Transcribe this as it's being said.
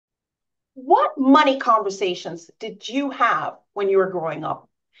What money conversations did you have when you were growing up?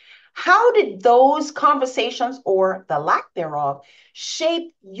 How did those conversations or the lack thereof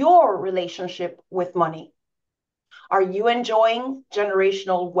shape your relationship with money? Are you enjoying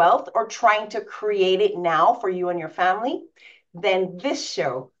generational wealth or trying to create it now for you and your family? Then this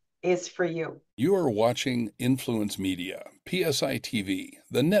show is for you. You are watching Influence Media, PSI TV,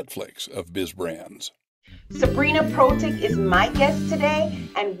 the Netflix of biz brands. Sabrina Protic is my guest today,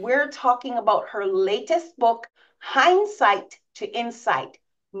 and we're talking about her latest book, Hindsight to Insight: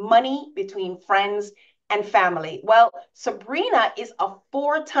 Money Between Friends and Family. Well, Sabrina is a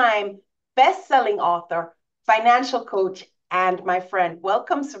four-time best-selling author, financial coach, and my friend.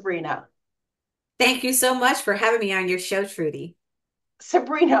 Welcome, Sabrina. Thank you so much for having me on your show, Trudy.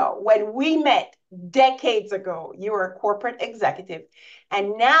 Sabrina, when we met decades ago, you were a corporate executive,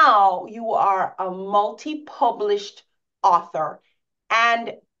 and now you are a multi-published author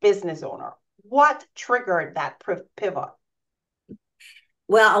and business owner. What triggered that pivot?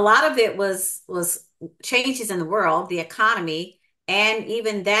 Well, a lot of it was changes in the world, the economy, and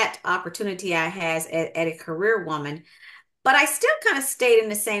even that opportunity I has at a career woman. But I still kind of stayed in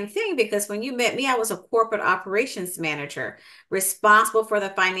the same thing because when you met me, I was a corporate operations manager responsible for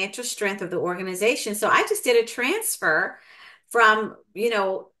the financial strength of the organization. So I just did a transfer from,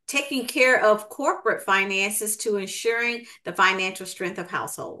 taking care of corporate finances to ensuring the financial strength of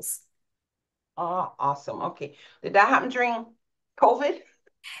households. Oh, awesome. Okay. Did that happen during COVID?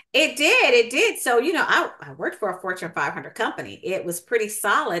 It did. So, I worked for a Fortune 500 company. It was pretty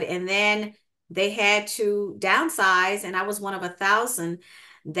solid. And then they had to downsize, and I was one of 1,000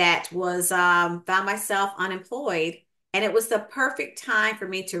 that was found myself unemployed. And it was the perfect time for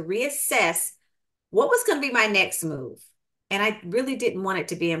me to reassess what was going to be my next move. And I really didn't want it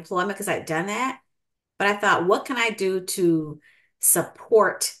to be employment because I'd done that. But I thought, what can I do to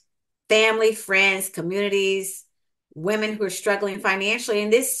support family, friends, communities, women who are struggling financially?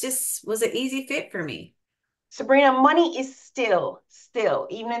 And this just was an easy fit for me. Sabrina, money is still,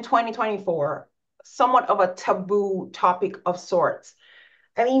 even in 2024, somewhat of a taboo topic of sorts.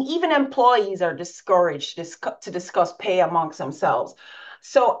 I mean, even employees are discouraged to discuss pay amongst themselves.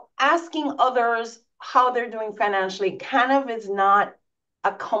 So asking others how they're doing financially kind of is not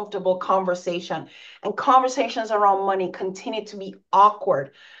a comfortable conversation. And conversations around money continue to be awkward.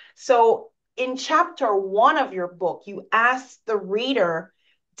 So in chapter one of your book, you ask the reader,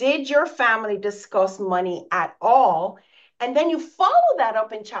 did your family discuss money at all? And then you follow that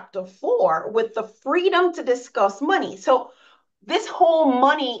up in chapter four with the freedom to discuss money. So this whole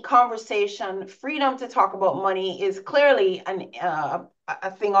money conversation, freedom to talk about money, is clearly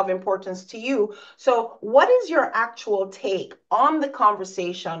a thing of importance to you. So, what is your actual take on the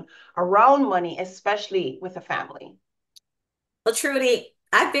conversation around money, especially with a family? Well, Trudy,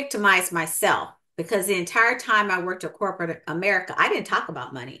 I victimized myself because the entire time I worked at corporate America, I didn't talk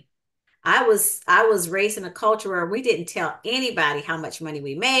about money. I was raised in a culture where we didn't tell anybody how much money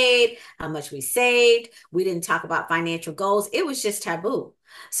we made, how much we saved. We didn't talk about financial goals. It was just taboo.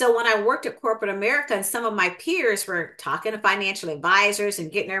 So when I worked at corporate America and some of my peers were talking to financial advisors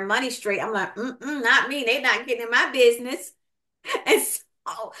and getting their money straight, I'm like, not me. They're not getting in my business. And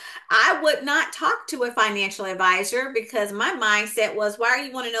so I would not talk to a financial advisor because my mindset was, why are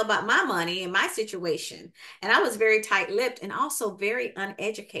you want to know about my money and my situation? And I was very tight-lipped and also very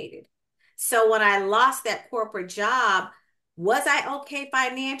uneducated. So when I lost that corporate job, was I okay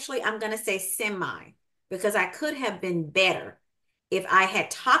financially? I'm going to say semi, because I could have been better if I had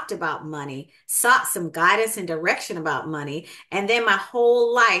talked about money, sought some guidance and direction about money, and then my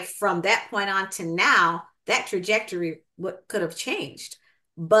whole life from that point on to now, that trajectory could have changed.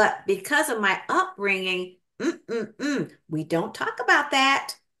 But because of my upbringing, we don't talk about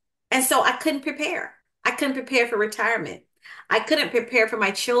that. And so I couldn't prepare. I couldn't prepare for retirement. I couldn't prepare for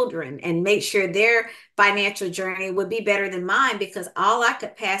my children and make sure their financial journey would be better than mine because all I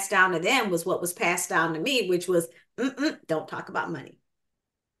could pass down to them was what was passed down to me, which was, don't talk about money.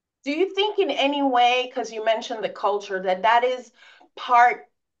 Do you think, in any way, because you mentioned the culture, that that is part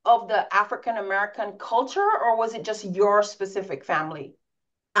of the African American culture, or was it just your specific family?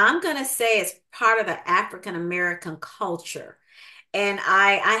 I'm going to say it's part of the African American culture. And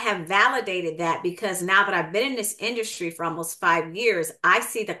I have validated that because now that I've been in this industry for almost 5 years, I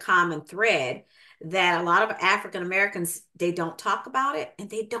see the common thread that a lot of African Americans, they don't talk about it and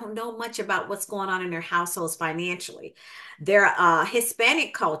they don't know much about what's going on in their households financially. Their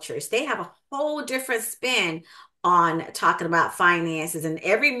Hispanic cultures, they have a whole different spin on talking about finances, and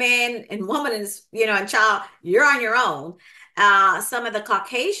every man and woman is, and child, you're on your own. Some of the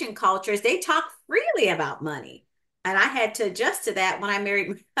Caucasian cultures, they talk freely about money. And I had to adjust to that when I married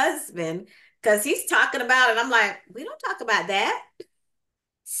my husband because he's talking about it. I'm like, we don't talk about that.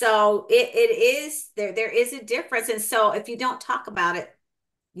 So it is there is a difference. And so if you don't talk about it,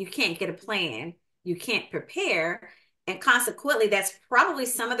 you can't get a plan, you can't prepare. And consequently, that's probably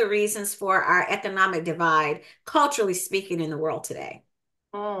some of the reasons for our economic divide, culturally speaking, in the world today.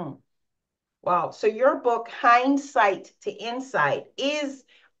 Mm. Wow. So your book, Hindsight to Insight, is,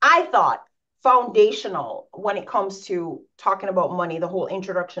 I thought, foundational when it comes to talking about money, the whole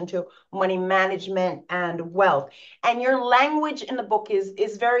introduction to money management and wealth. And your language in the book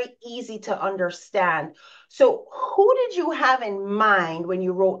is very easy to understand. So who did you have in mind when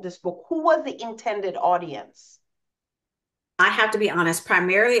you wrote this book? Who was the intended audience? I have to be honest,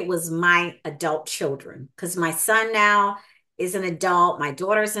 primarily it was my adult children because my son now is an adult, my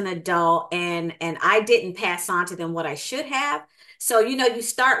daughter's an adult, and I didn't pass on to them what I should have. So, you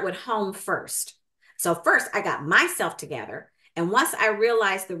start with home first. So first I got myself together. And once I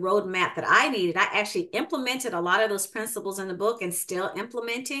realized the roadmap that I needed, I actually implemented a lot of those principles in the book and still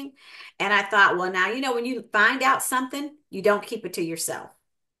implementing. And I thought, well, now, when you find out something, you don't keep it to yourself.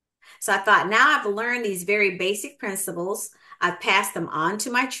 So I thought, now I've learned these very basic principles. I've passed them on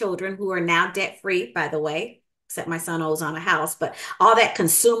to my children who are now debt free, by the way, except my son owes on a house, but all that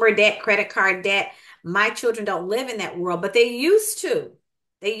consumer debt, credit card debt, my children don't live in that world, but they used to.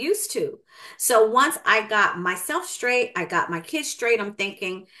 They used to. So once I got myself straight, I got my kids straight, I'm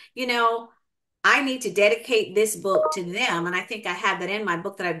thinking, I need to dedicate this book to them. And I think I have that in my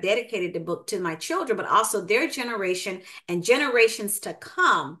book that I've dedicated the book to my children, but also their generation and generations to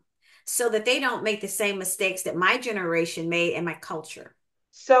come so that they don't make the same mistakes that my generation made and my culture.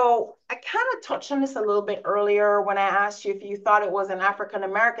 So I kind of touched on this a little bit earlier when I asked you if you thought it was an African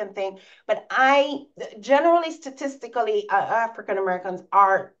American thing, but I generally, statistically, African Americans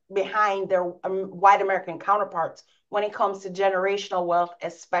are behind their white American counterparts when it comes to generational wealth,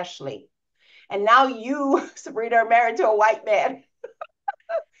 especially. And now you, Sabrina, are married to a white man.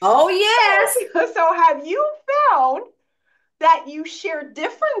 Oh, So, yes. so have you found that you share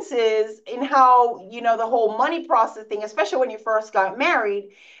differences in how, the whole money process thing, especially when you first got married?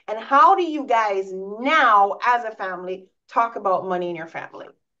 And how do you guys now, as a family, talk about money in your family?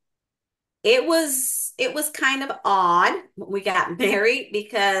 It was kind of odd when we got married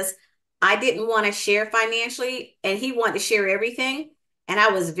because I didn't want to share financially and he wanted to share everything. And I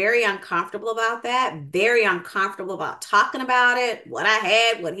was very uncomfortable about that, very uncomfortable about talking about it, what I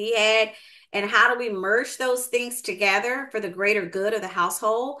had, what he had, and how do we merge those things together for the greater good of the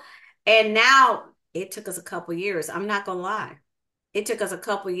household. And now it took us a couple years. I'm not gonna lie. It took us a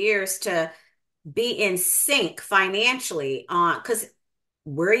couple years to be in sync financially on because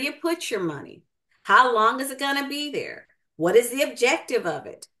where you put your money, how long is it going to be there? What is the objective of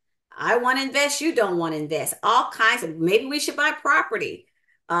it? I want to invest, you don't want to invest. All kinds of, maybe we should buy property.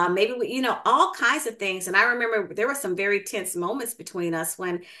 Maybe we, all kinds of things. And I remember there were some very tense moments between us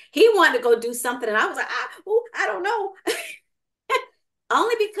when he wanted to go do something, and I was like, I don't know,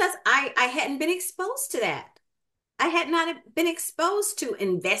 only because I hadn't been exposed to that. I had not been exposed to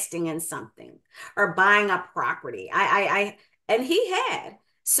investing in something or buying a property. And he had.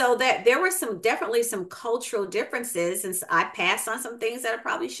 So that there were definitely some cultural differences, and I passed on some things that I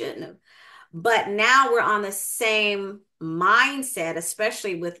probably shouldn't have. But now we're on the same mindset,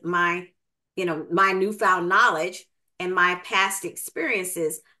 especially with my newfound knowledge and my past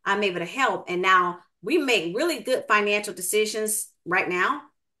experiences. I'm able to help, and now we make really good financial decisions right now.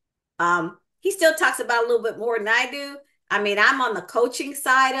 He still talks about a little bit more than I do. I mean, I'm on the coaching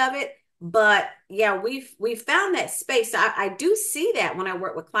side of it, but yeah, we've found that space. I do see that when I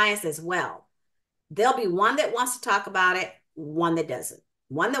work with clients as well. There'll be one that wants to talk about it, one that doesn't.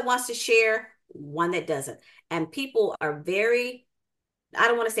 One that wants to share, one that doesn't. And people are very, I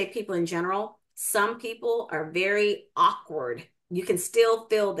don't want to say people in general, some people are very awkward. You can still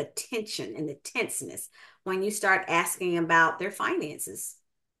feel the tension and the tenseness when you start asking about their finances.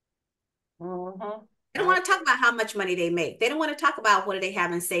 Mm-hmm. They don't want to talk about how much money they make. They don't want to talk about what do they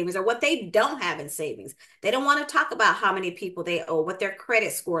have in savings or what they don't have in savings. They don't want to talk about how many people they owe, what their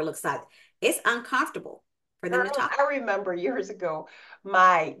credit score looks like. It's uncomfortable for them to Girl, talk. I remember years ago,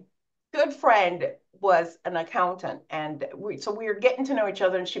 my good friend was an accountant, and we were getting to know each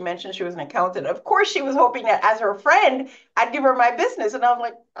other, and she mentioned she was an accountant. Of course, she was hoping that as her friend, I'd give her my business. And I was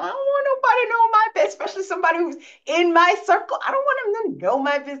like, I don't want nobody to know my business, especially somebody who's in my circle. I don't want them to know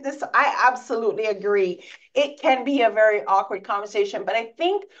my business. So I absolutely agree. It can be a very awkward conversation, but I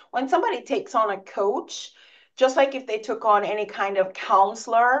think when somebody takes on a coach, just like if they took on any kind of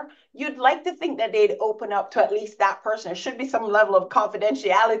counselor, you'd like to think that they'd open up to at least that person. There should be some level of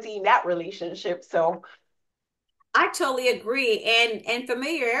confidentiality in that relationship. So I totally agree. And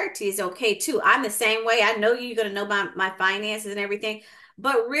familiarity is okay too. I'm the same way. I know you're going to know my finances and everything,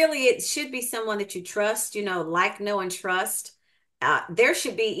 but really it should be someone that you trust, like, know, and trust. There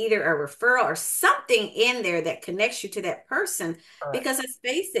should be either a referral or something in there that connects you to that person. Correct. Because let's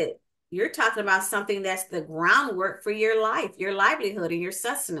face it, you're talking about something that's the groundwork for your life, your livelihood, and your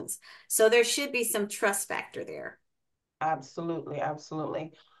sustenance. So there should be some trust factor there. Absolutely,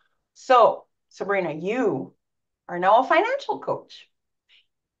 absolutely. So, Sabrina, you are now a financial coach.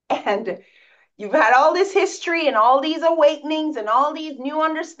 And you've had all this history and all these awakenings and all these new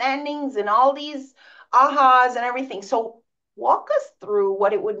understandings and all these ahas and everything. So, walk us through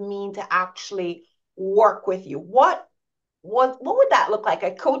what it would mean to actually work with you. What would that look like?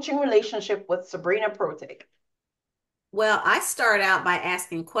 A coaching relationship with Sabrina Protig? Well, I start out by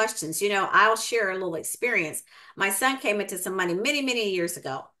asking questions. I'll share a little experience. My son came into some money many, many years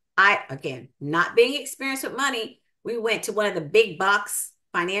ago. Again, not being experienced with money, we went to one of the big box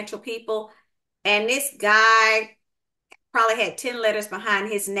financial people, and this guy probably had 10 letters behind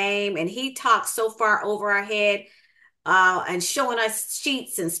his name, and he talked so far over our head, and showing us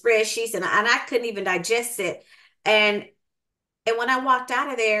sheets and spreadsheets, and I couldn't even digest it. And and when I walked out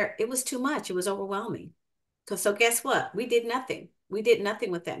of there, it was too much. It was overwhelming. So guess what? We did nothing. We did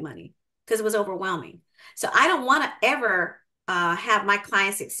nothing with that money because it was overwhelming. So I don't want to ever have my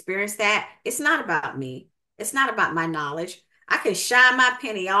clients experience that. It's not about me. It's not about my knowledge. I can shine my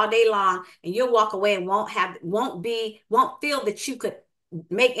penny all day long, and you'll walk away and won't feel that you could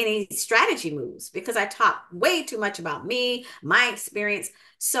make any strategy moves because I talk way too much about me, my experience.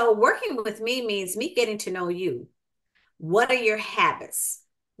 So working with me means me getting to know you. What are your habits?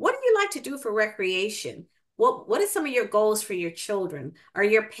 What do you like to do for recreation? What are some of your goals for your children or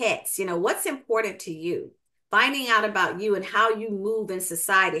your pets? What's important to you? Finding out about you and how you move in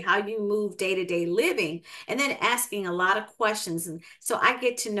society, how you move day-to-day living, and then asking a lot of questions. And so I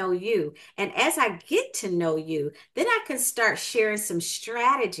get to know you. And as I get to know you, then I can start sharing some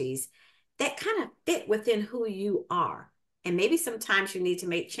strategies that kind of fit within who you are. And maybe sometimes you need to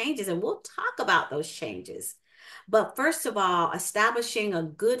make changes, and we'll talk about those changes. But first of all, establishing a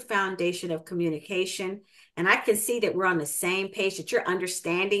good foundation of communication. And I can see that we're on the same page, that you're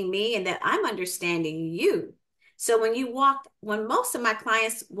understanding me and that I'm understanding you. So when most of my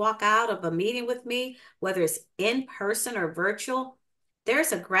clients walk out of a meeting with me, whether it's in person or virtual,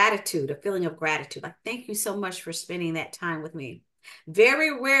 there's a feeling of gratitude. Like, thank you so much for spending that time with me.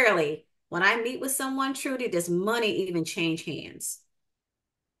 Very rarely, when I meet with someone, Trudy, does money even change hands.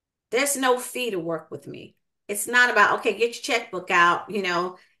 There's no fee to work with me. It's not about, okay, get your checkbook out,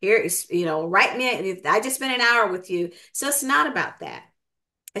 here is, write me. I just spent an hour with you. So it's not about that.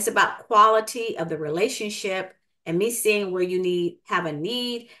 It's about quality of the relationship and me seeing where have a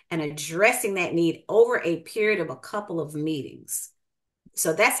need and addressing that need over a period of a couple of meetings.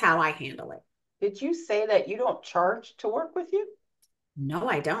 So that's how I handle it. Did you say that you don't charge to work with you? No,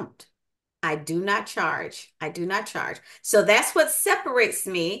 I don't. I do not charge. I do not charge. So that's what separates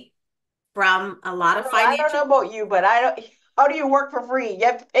me from a lot of Girl, I don't financial. know about you, but I don't. How do you work for free? You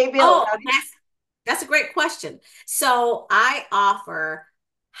have to pay bills. Oh, that's a great question. So I offer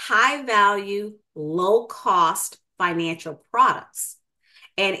high value, low cost financial products,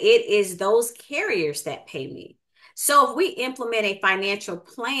 and it is those carriers that pay me. So if we implement a financial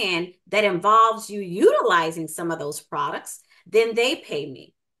plan that involves you utilizing some of those products, then they pay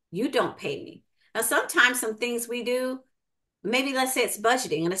me. You don't pay me. Now, sometimes some things we do, maybe let's say it's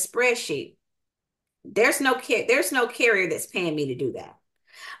budgeting in a spreadsheet. There's no carrier that's paying me to do that.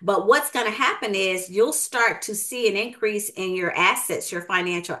 But what's going to happen is you'll start to see an increase in your assets, your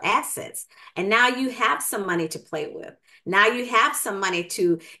financial assets. And now you have some money to play with. Now you have some money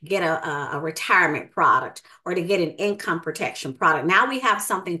to get a retirement product or to get an income protection product. Now we have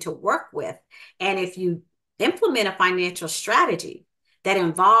something to work with. And if you implement a financial strategy that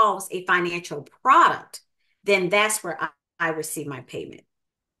involves a financial product, then that's where I receive my payment.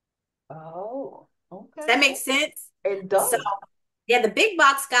 Oh, Does okay. that make sense? It So does. yeah, the big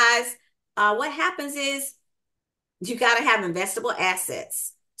box guys, what happens is you got to have investable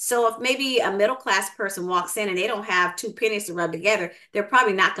assets. So if maybe a middle class person walks in and they don't have two pennies to rub together, they're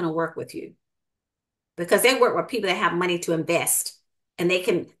probably not going to work with you because they work with people that have money to invest, and they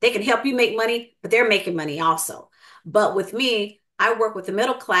can help you make money, but they're making money also. But with me, I work with the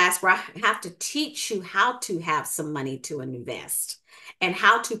middle class where I have to teach you how to have some money to invest and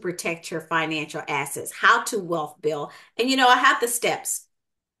how to protect your financial assets, how to wealth build. And I have the steps.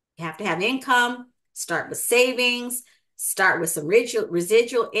 You have to have income, start with savings, start with some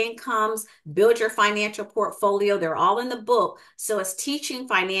residual incomes, build your financial portfolio. They're all in the book. So it's teaching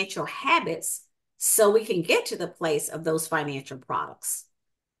financial habits so we can get to the place of those financial products.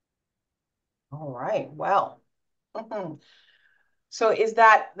 All right. Well, so is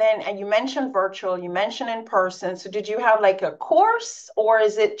that then, and you mentioned virtual, you mentioned in person. So did you have like a course or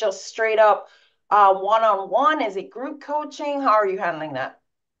is it just straight up one-on-one? Is it group coaching? How are you handling that?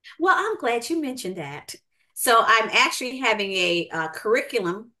 Well, I'm glad you mentioned that. So I'm actually having a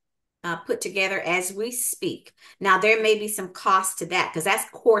curriculum put together as we speak. Now, there may be some cost to that because that's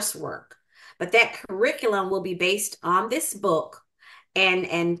coursework, but that curriculum will be based on this book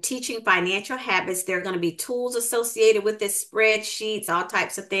and teaching financial habits. There are going to be tools associated with this, spreadsheets, all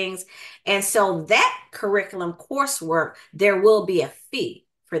types of things. And so that curriculum coursework, there will be a fee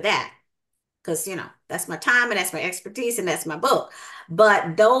for that because that's my time and that's my expertise and that's my book.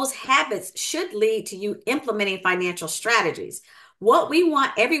 But those habits should lead to you implementing financial strategies. What we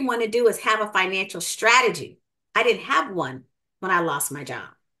want everyone to do is have a financial strategy. I didn't have one when I lost my job.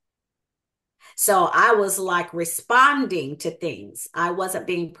 So I was like responding to things. I wasn't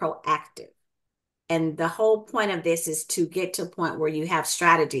being proactive. And the whole point of this is to get to a point where you have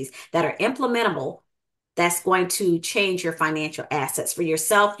strategies that are implementable that's going to change your financial assets for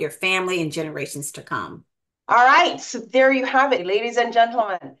yourself, your family, and generations to come. All right, so there you have it, ladies and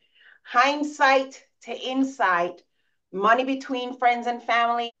gentlemen. Hindsight to insight, money between friends and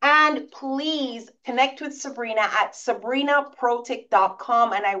family. And please connect with Sabrina at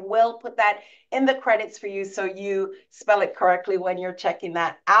sabrinaprotic.com. And I will put that in the credits for you so you spell it correctly when you're checking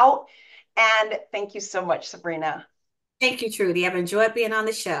that out. And thank you so much, Sabrina. Thank you, Trudy. I've enjoyed being on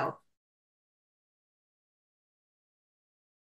the show.